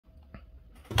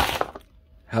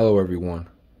Hello everyone.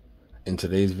 In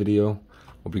today's video,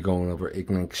 we'll be going over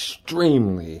an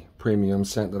extremely premium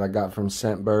scent that I got from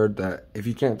Scentbird that, if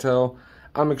you can't tell,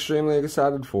 I'm extremely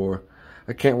excited for.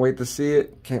 I can't wait to see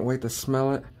it, can't wait to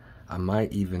smell it. I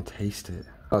might even taste it.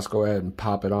 Let's go ahead and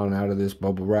pop it on out of this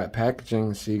bubble wrap packaging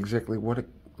and see exactly what it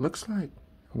looks like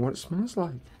and what it smells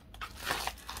like.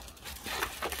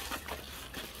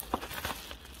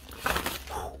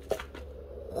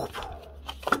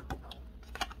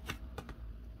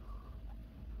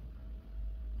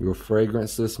 Your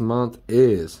fragrance this month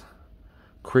is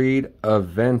Creed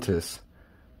Aventus,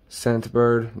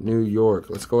 Scentbird, New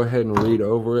York. Let's go ahead and read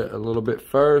over it a little bit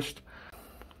first.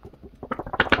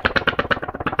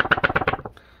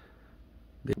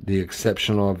 The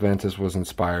exceptional Aventus was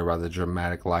inspired by the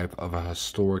dramatic life of a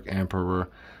historic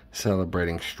emperor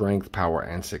celebrating strength, power,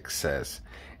 and success.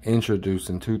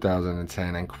 Introduced in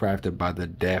 2010 and crafted by the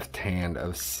deft hand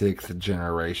of 6th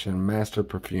generation master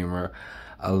perfumer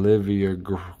Olivier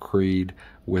Creed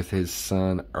with his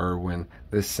son Erwin,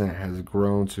 this scent has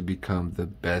grown to become the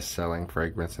best-selling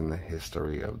fragrance in the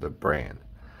history of the brand.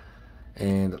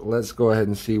 And let's go ahead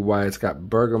and see why. It's got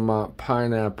bergamot,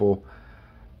 pineapple,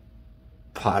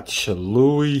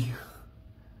 patchouli,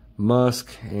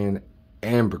 musk, and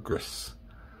ambergris.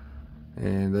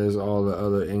 And there's all the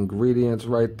other ingredients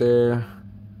right there.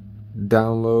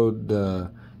 Download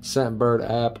the Scentbird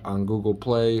app on Google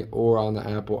Play or on the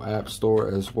Apple App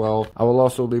Store as well. I will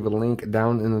also leave a link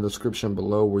down in the description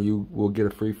below where you will get a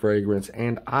free fragrance,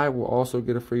 and I will also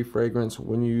get a free fragrance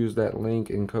when you use that link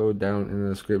and code down in the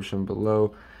description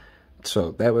below.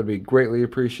 So that would be greatly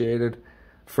appreciated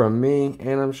from me,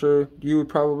 and I'm sure you would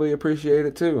probably appreciate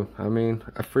it too. I mean,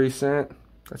 a free scent,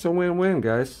 that's a win-win,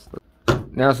 guys.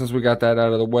 Now, since we got that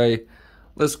out of the way,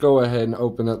 let's go ahead and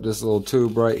open up this little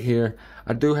tube right here.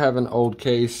 I do have an old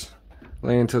case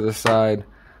laying to the side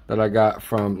that I got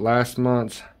from last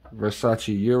month's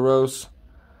Versace Euros,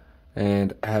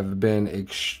 and have been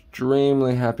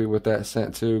extremely happy with that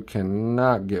scent too.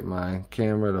 Cannot get my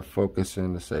camera to focus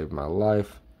in to save my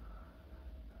life.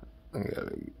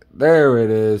 There it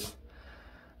is.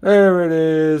 There it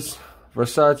is.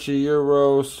 Versace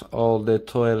Euros, Eau de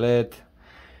Toilette.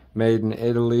 Made in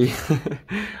Italy.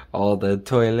 All the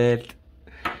toilet.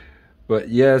 But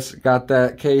yes, got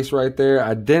that case right there.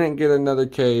 I didn't get another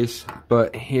case,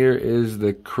 but here is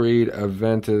the Creed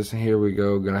Aventus. Here we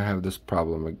go. Gonna have this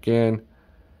problem again.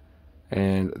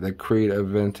 And the Creed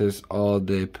Aventus Eau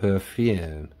de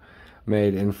Parfum,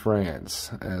 made in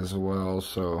France as well.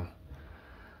 So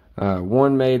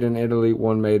one made in Italy,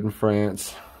 one made in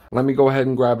France. Let me go ahead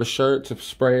and grab a shirt to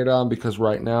spray it on, because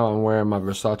right now I'm wearing my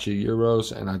Versace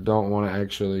Euros and I don't want to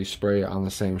actually spray it on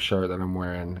the same shirt that I'm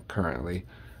wearing currently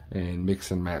and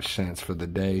mix and match scents for the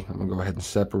day. I'm going to go ahead and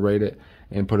separate it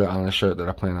and put it on a shirt that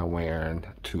I plan on wearing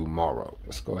tomorrow.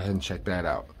 Let's go ahead and check that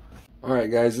out.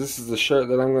 Alright guys, this is the shirt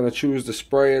that I'm going to choose to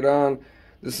spray it on.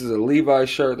 This is a Levi's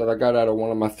shirt that I got out of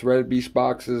one of my ThreadBeast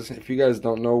boxes. If you guys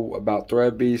don't know about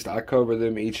ThreadBeast, I cover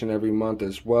them each and every month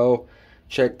as well.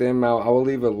 Check them out. I will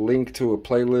leave a link to a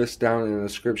playlist down in the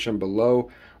description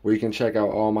below where you can check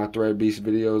out all my ThreadBeast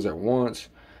videos at once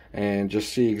and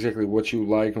just see exactly what you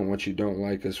like and what you don't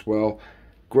like as well.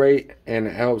 Great, and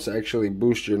it helps actually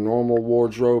boost your normal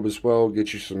wardrobe as well,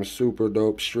 get you some super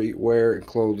dope streetwear and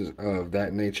clothes of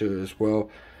that nature as well.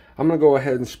 I'm going to go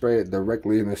ahead and spray it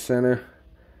directly in the center.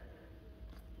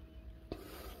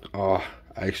 Oh,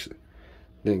 I actually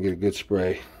didn't get a good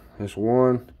spray. There's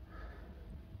one.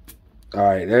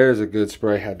 Alright, there's a good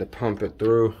spray. Had to pump it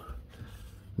through.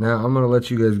 Now, I'm going to let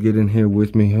you guys get in here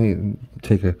with me. Hey,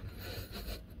 take a...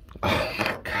 Oh,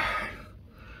 my God.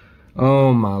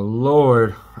 Oh, my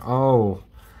Lord. Oh.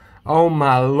 Oh,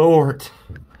 my Lord.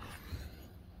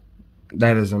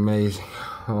 That is amazing.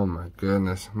 Oh, my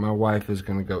goodness. My wife is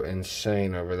going to go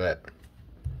insane over that.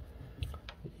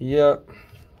 Yep.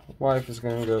 Wife is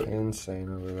going to go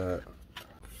insane over that.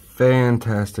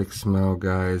 Fantastic smell,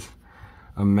 guys.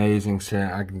 Amazing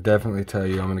scent. I can definitely tell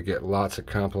you I'm going to get lots of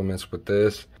compliments with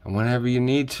this. And whenever you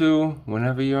need to,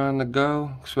 whenever you're on the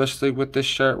go, especially with this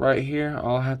shirt right here,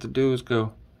 all I have to do is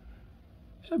go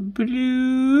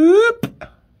bloop,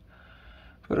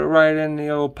 put it right in the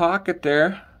old pocket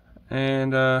there,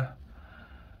 and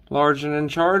larging and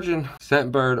charging.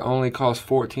 Scentbird only costs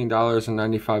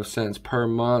 $14.95 per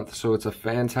month, so it's a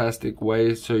fantastic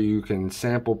way so you can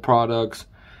sample products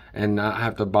and not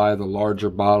have to buy the larger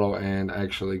bottle and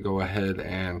actually go ahead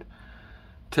and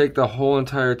take the whole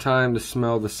entire time to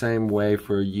smell the same way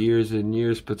for years and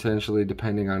years, potentially,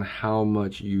 depending on how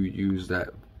much you use that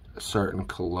certain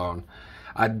cologne.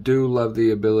 I do love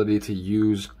the ability to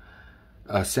use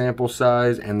a sample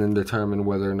size and then determine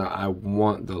whether or not I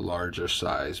want the larger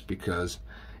size, because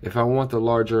if I want the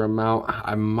larger amount,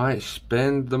 I might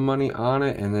spend the money on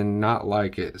it and then not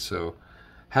like it. So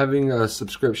having a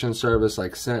subscription service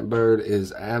like Scentbird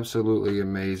is absolutely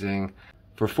amazing.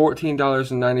 For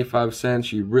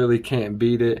 $14.95, you really can't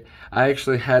beat it. I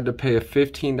actually had to pay a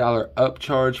 $15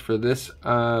 upcharge for this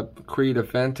Creed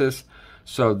Aventus,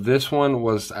 so this one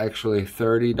was actually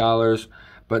 $30,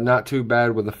 but not too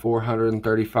bad with a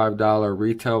 $435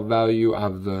 retail value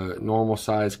of the normal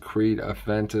size Creed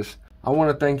Aventus. I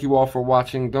want to thank you all for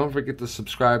watching. Don't forget to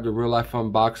subscribe to Real Life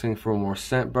Unboxing for more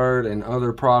Scentbird and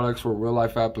other products with real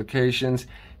life applications.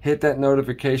 Hit that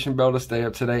notification bell to stay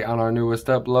up to date on our newest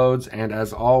uploads. And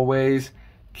as always,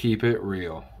 keep it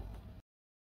real.